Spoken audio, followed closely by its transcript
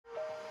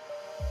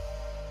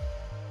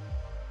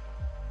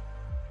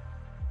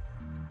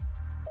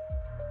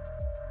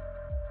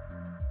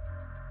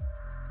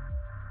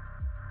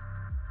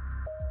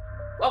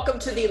Welcome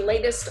to the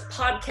latest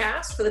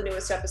podcast for the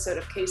newest episode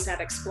of KSAT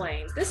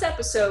Explains. This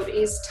episode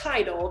is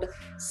titled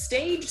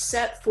Stage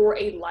Set for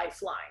a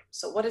Lifeline.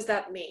 So what does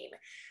that mean?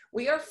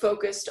 We are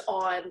focused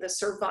on the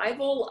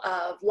survival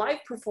of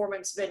live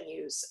performance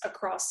venues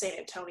across San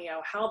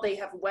Antonio, how they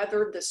have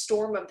weathered the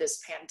storm of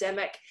this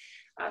pandemic,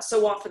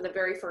 so often the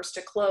very first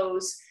to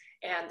close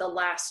and the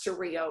last to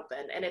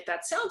reopen. And if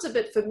that sounds a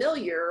bit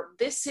familiar,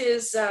 this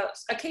is a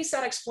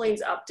KSAT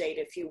Explains update,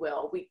 if you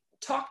will. We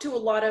talked to a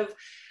lot of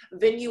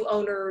venue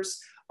owners,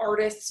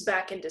 artists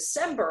back in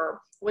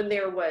December when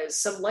there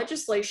was some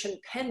legislation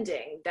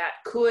pending that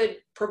could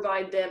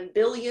provide them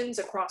billions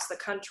across the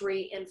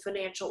country in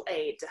financial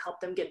aid to help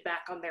them get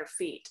back on their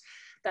feet.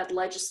 That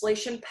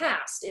legislation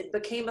passed. It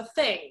became a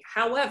thing.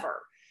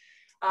 However,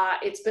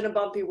 it's been a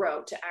bumpy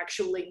road to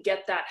actually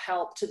get that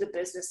help to the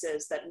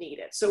businesses that need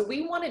it. So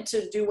we wanted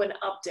to do an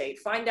update,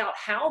 find out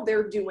how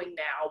they're doing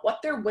now, what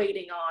they're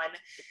waiting on,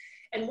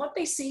 and what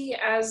they see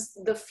as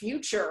the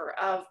future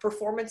of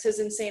performances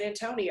in San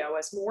Antonio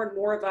as more and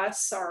more of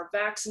us are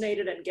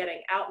vaccinated and getting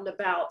out and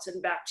about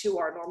and back to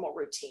our normal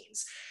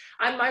routines.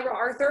 I'm Myra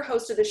Arthur,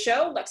 host of the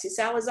show. Lexi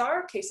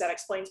Salazar, KSAT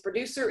Explains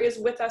producer, is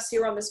with us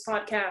here on this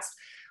podcast,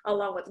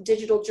 along with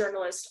digital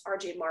journalist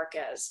RJ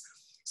Marquez.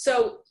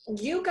 So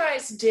you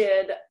guys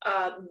did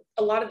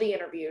a lot of the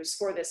interviews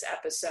for this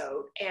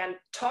episode and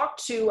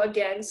talked to,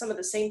 again, some of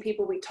the same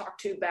people we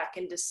talked to back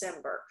in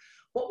December.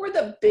 What were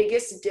the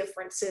biggest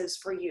differences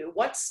for you?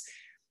 What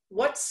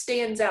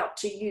stands out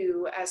to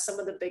you as some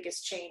of the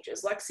biggest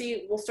changes?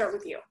 Lexi, we'll start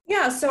with you.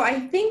 Yeah, so I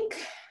think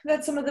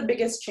that some of the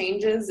biggest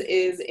changes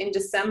is in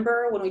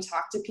December when we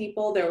talked to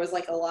people, there was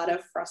like a lot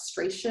of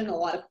frustration, a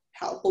lot of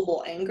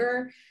palpable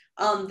anger.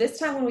 This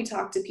time when we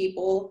talked to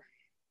people,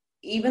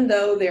 even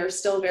though they're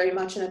still very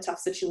much in a tough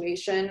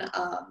situation,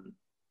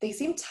 they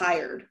seem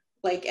tired.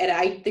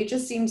 They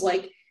just seemed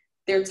like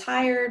they're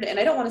tired, and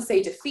I don't want to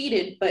say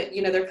defeated, but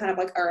they're kind of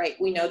like, all right,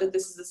 we know that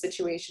this is the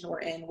situation we're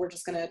in. We're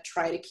just going to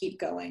try to keep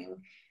going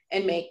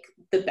and make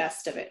the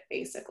best of it,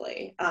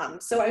 basically.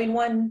 So I mean,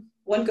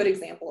 one good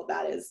example of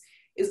that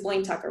is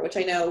Blaine Tucker, which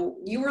I know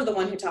you were the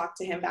one who talked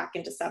to him back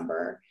in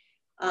December.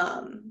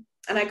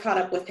 And I caught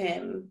up with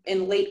him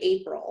in late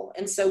April.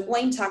 And so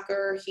Blaine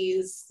Tucker,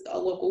 he's a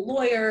local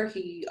lawyer.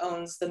 He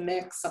owns The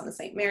Mix on the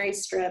St.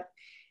 Mary's Strip.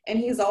 And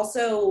he's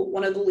also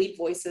one of the lead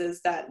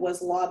voices that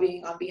was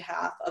lobbying on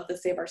behalf of the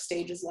Save Our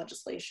Stages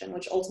legislation,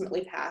 which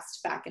ultimately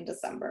passed back in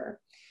December.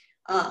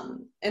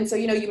 And so,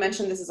 you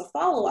mentioned this as a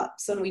follow-up.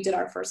 So when we did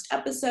our first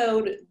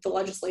episode, the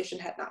legislation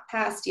had not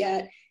passed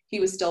yet.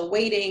 He was still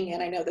waiting.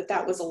 And I know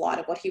that was a lot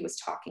of what he was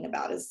talking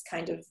about, is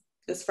kind of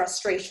this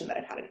frustration that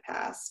it hadn't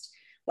passed.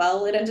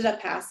 Well, it ended up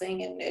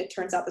passing, and it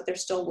turns out that they're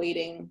still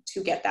waiting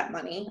to get that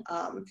money.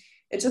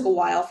 It took a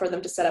while for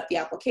them to set up the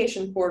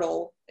application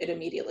portal. It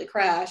immediately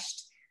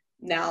crashed.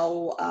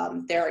 Now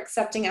they're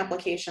accepting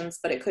applications,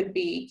 but it could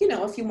be,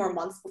 a few more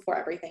months before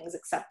everything is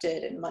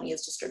accepted and money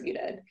is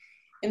distributed.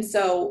 And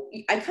so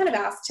I kind of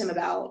asked him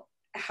about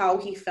how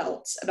he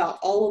felt about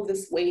all of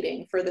this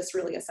waiting for this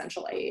really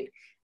essential aid.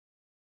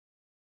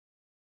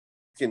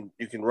 You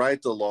can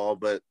write the law,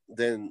 but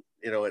then,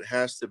 it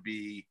has to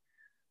be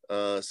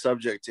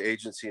subject to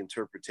agency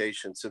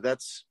interpretation. So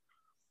that's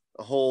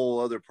a whole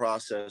other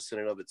process in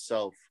and of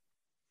itself.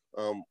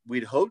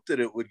 We'd hoped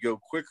that it would go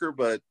quicker,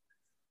 but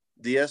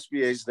the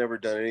SBA's never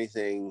done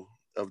anything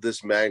of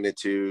this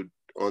magnitude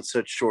on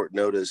such short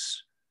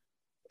notice.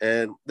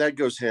 And that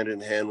goes hand in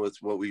hand with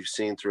what we've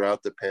seen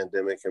throughout the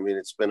pandemic. I mean,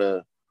 it's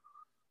been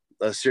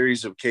a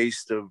series of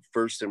case of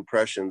first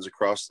impressions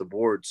across the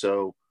board.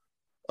 So,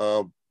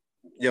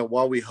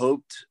 while we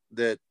hoped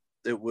that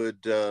it would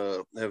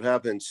have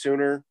happened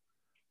sooner,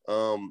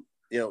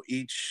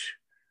 each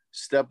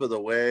step of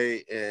the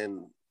way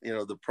and,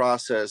 the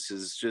process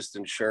is just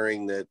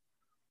ensuring that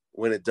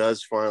when it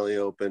does finally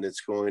open,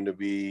 it's going to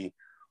be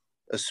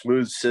a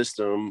smooth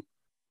system.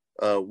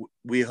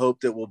 We hope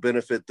that will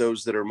benefit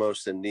those that are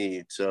most in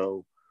need.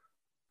 So,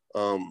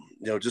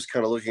 just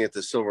kind of looking at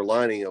the silver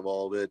lining of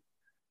all of it,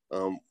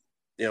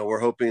 we're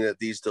hoping that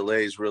these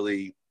delays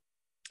really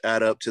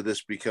add up to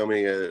this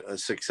becoming a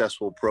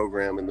successful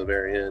program in the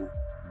very end.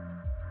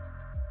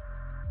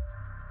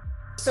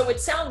 So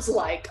it sounds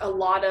like a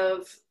lot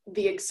of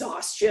the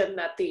exhaustion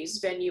that these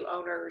venue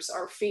owners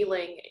are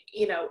feeling,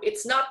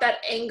 it's not that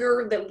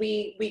anger that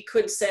we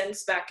could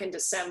sense back in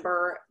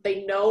December.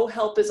 They know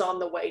help is on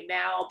the way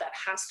now. That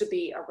has to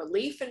be a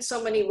relief in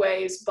so many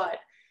ways, but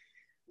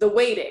the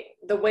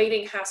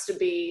waiting has to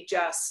be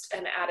just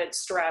an added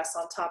stress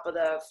on top of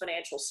the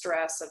financial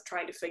stress of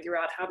trying to figure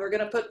out how they're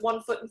going to put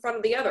one foot in front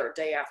of the other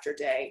day after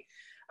day.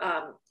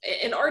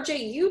 And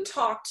RJ, you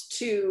talked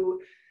to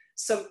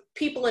some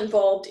people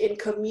involved in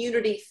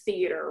community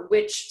theater,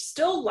 which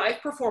still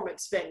live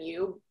performance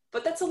venue,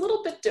 but that's a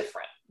little bit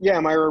different. Yeah,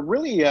 Myra,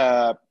 really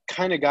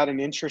kind of got an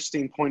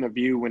interesting point of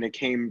view when it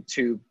came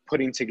to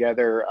putting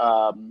together,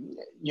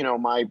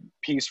 my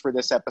piece for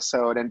this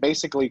episode, and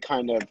basically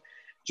kind of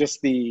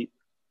just the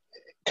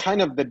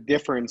kind of the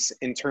difference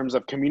in terms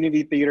of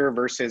community theater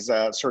versus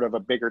sort of a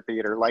bigger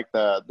theater like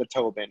the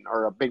Tobin,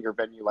 or a bigger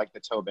venue like the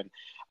Tobin.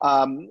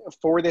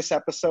 For this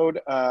episode,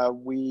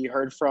 we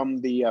heard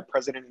from the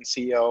president and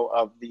CEO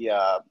of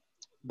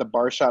the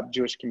Barshop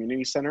Jewish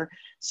Community Center,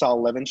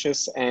 Saul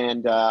Levenshus,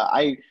 and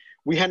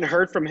we hadn't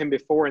heard from him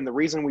before, and the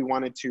reason we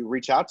wanted to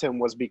reach out to him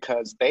was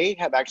because they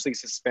have actually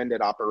suspended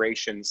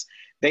operations.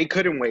 They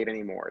couldn't wait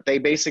anymore. They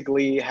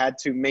basically had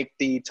to make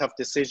the tough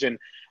decision,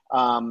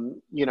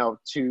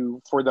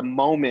 for the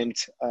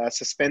moment,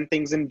 suspend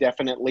things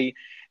indefinitely.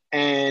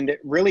 And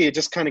really, it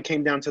just kind of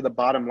came down to the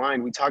bottom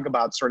line. We talk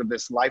about sort of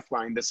this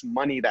lifeline, this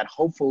money that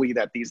hopefully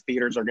that these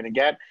theaters are going to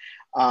get.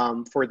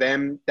 For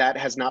them, that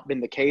has not been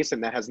the case,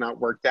 and that has not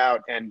worked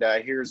out. And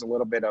here's a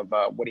little bit of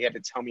what he had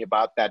to tell me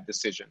about that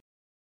decision.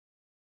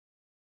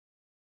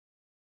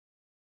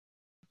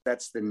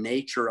 That's the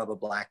nature of a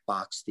black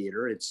box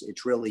theater.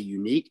 It's really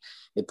unique.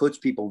 It puts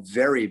people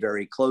very,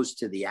 very close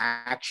to the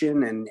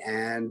action,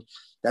 and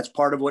that's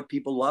part of what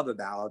people love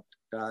about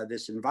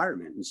this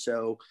environment. And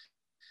so,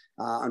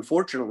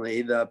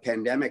 unfortunately, the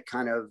pandemic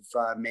kind of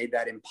made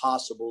that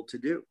impossible to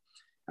do.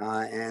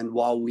 And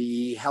while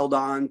we held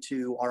on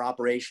to our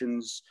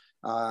operations,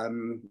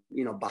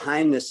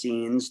 behind the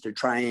scenes to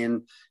try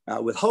and,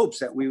 with hopes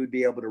that we would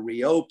be able to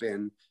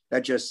reopen,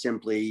 that just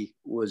simply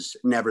was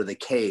never the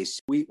case.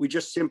 We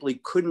just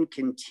simply couldn't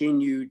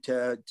continue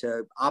to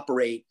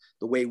operate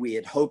the way we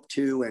had hoped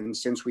to. And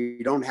since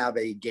we don't have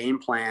a game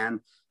plan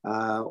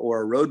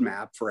or a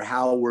roadmap for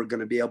how we're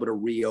going to be able to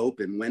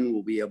reopen, when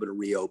we'll be able to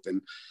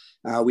reopen,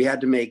 we had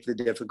to make the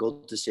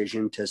difficult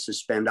decision to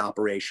suspend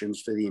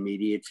operations for the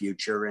immediate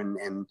future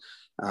and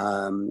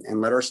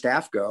let our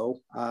staff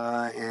go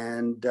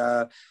and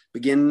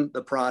begin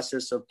the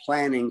process of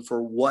planning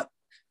for what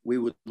we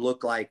would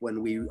look like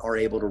when we are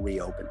able to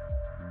reopen.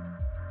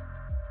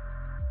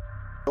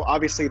 So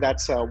obviously,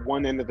 that's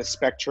one end of the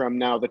spectrum.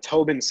 Now, the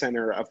Tobin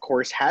Center, of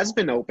course, has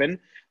been open.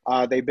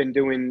 They've been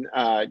doing,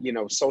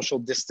 social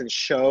distance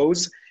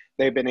shows.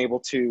 They've been able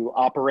to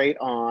operate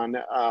on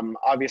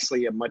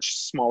obviously a much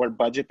smaller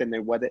budget than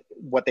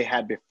what they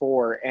had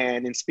before.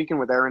 And in speaking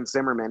with Aaron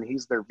Zimmerman,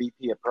 he's their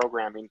VP of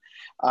programming,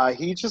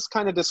 he just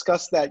kind of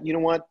discussed that,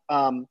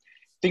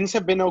 things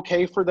have been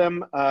okay for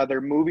them. They're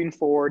moving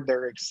forward.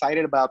 They're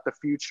excited about the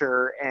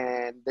future,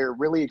 and they're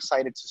really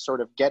excited to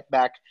sort of get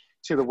back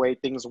to the way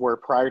things were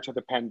prior to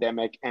the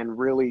pandemic and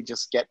really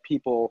just get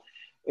people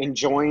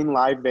enjoying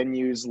live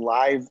venues,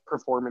 live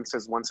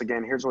performances. Once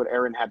again, here's what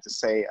Aaron had to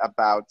say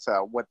about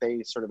what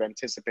they sort of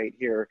anticipate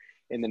here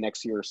in the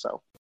next year or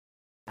so.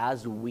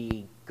 As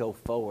we go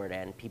forward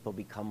and people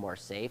become more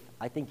safe,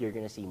 I think you're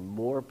going to see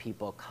more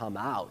people come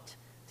out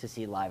to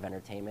see live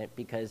entertainment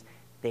because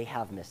they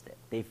have missed it.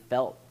 They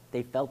felt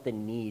the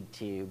need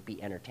to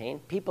be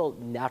entertained. People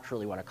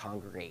naturally want to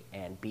congregate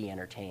and be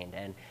entertained,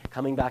 and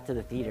coming back to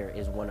the theater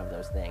is one of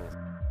those things.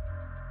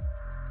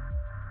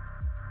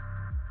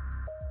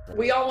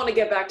 We all want to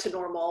get back to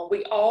normal.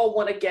 We all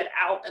want to get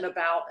out and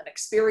about and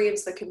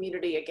experience the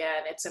community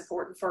again. It's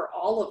important for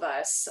all of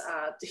us,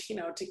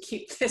 to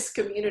keep this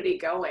community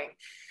going.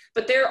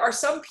 But there are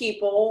some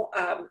people,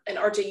 and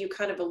RJ, you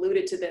kind of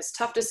alluded to this,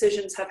 tough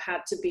decisions have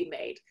had to be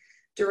made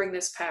during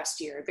this past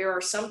year. There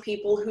are some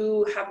people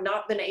who have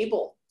not been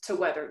able to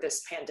weather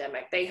this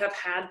pandemic. They have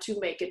had to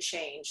make a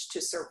change to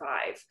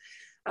survive.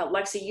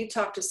 Lexi, you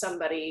talked to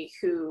somebody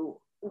who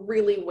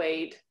really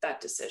weighed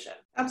that decision.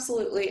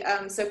 Absolutely.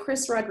 So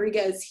Chris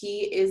Rodriguez,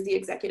 he is the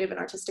executive and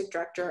artistic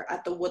director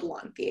at the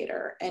Woodlawn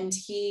Theater. And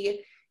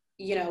he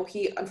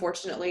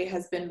unfortunately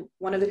has been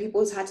one of the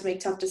people who's had to make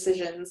tough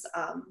decisions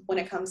when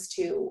it comes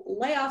to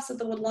layoffs at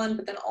the Woodlawn,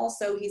 but then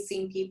also he's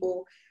seen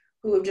people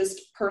who have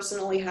just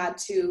personally had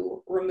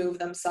to remove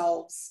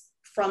themselves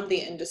from the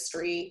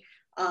industry,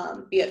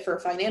 be it for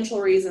financial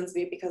reasons,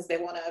 be it because they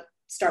want to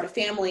start a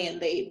family and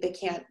they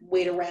can't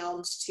wait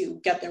around to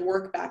get their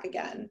work back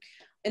again.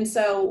 And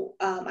so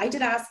I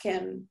did ask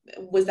him,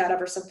 was that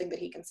ever something that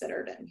he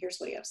considered? And here's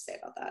what he had to say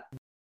about that.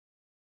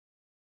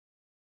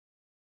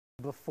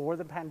 Before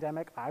the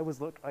pandemic, I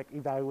was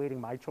evaluating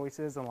my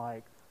choices and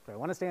do I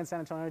want to stay in San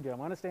Antonio? Do I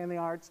want to stay in the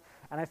arts?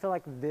 And I feel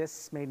like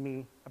this made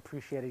me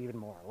appreciate it even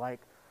more.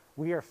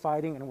 We are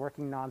fighting and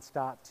working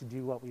nonstop to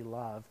do what we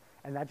love.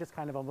 And that just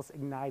kind of almost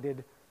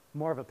ignited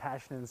more of a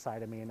passion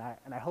inside of me. And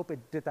I hope it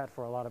did that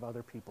for a lot of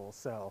other people.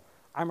 So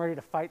I'm ready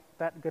to fight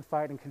that good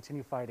fight and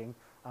continue fighting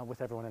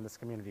with everyone in this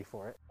community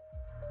for it.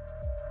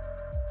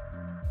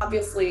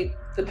 Obviously,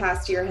 the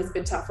past year has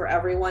been tough for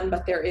everyone,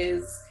 but there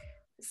is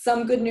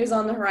some good news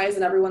on the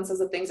horizon. Everyone says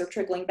that things are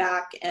trickling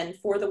back. And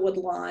for the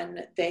Woodlawn,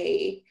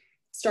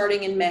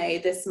 starting in May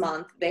this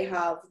month, they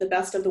have the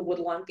Best of the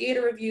Woodlawn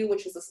Theater Review,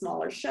 which is a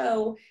smaller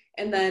show.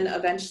 And then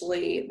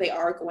eventually they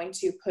are going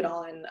to put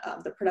on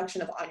the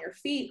production of On Your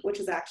Feet, which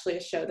is actually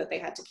a show that they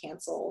had to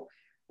cancel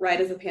right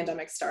as the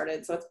pandemic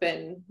started. So it's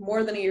been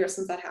more than a year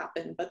since that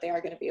happened, but they are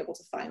going to be able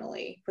to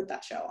finally put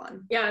that show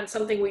on. Yeah, and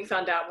something we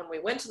found out when we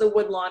went to the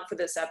Woodlawn for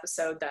this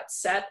episode, that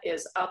set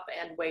is up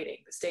and waiting.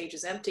 The stage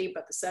is empty,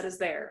 but the set is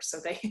there. So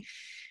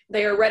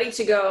They are ready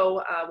to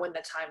go when the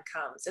time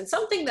comes. And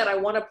something that I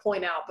want to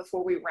point out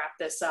before we wrap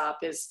this up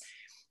is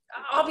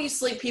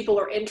obviously people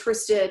are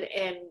interested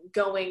in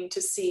going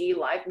to see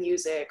live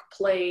music,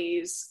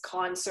 plays,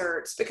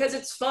 concerts, because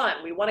it's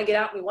fun. We want to get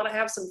out, we want to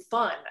have some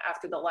fun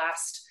after the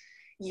last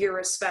year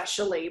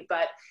especially.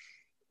 But,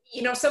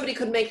 you know, somebody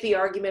could make the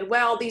argument,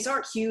 well, these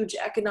aren't huge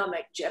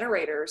economic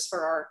generators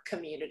for our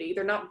community.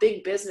 They're not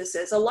big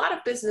businesses. A lot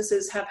of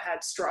businesses have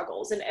had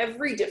struggles in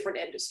every different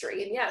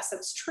industry. And yes,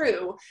 that's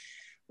true.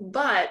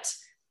 But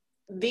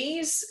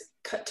these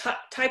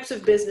types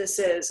of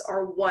businesses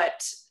are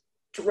what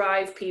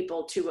drive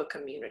people to a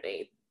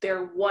community.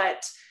 They're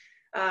what,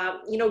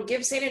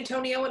 give San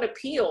Antonio an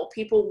appeal.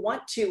 People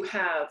want to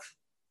have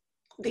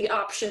the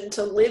option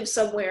to live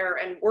somewhere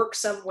and work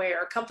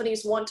somewhere.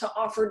 Companies want to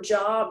offer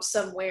jobs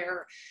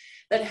somewhere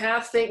that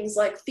have things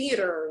like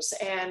theaters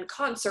and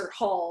concert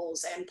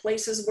halls and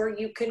places where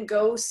you can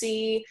go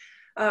see,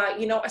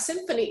 a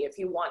symphony if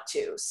you want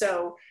to.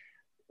 So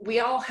we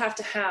all have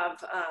to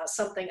have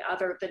something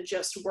other than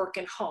just work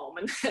and home.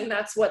 And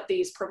that's what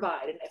these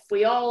provide. And if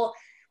we've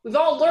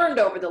all learned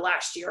over the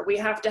last year, we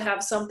have to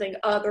have something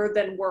other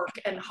than work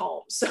and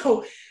home.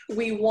 So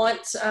we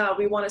want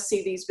to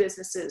see these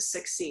businesses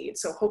succeed.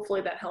 So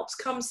hopefully that helps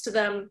comes to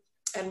them,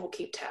 and we'll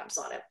keep tabs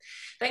on it.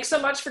 Thanks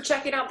so much for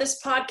checking out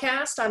this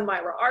podcast. I'm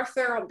Myra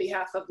Arthur on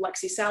behalf of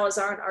Lexi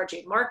Salazar and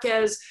RJ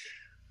Marquez.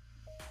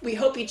 We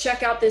hope you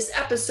check out this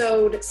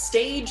episode,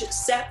 Stage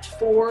Set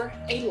for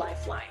a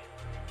Lifeline.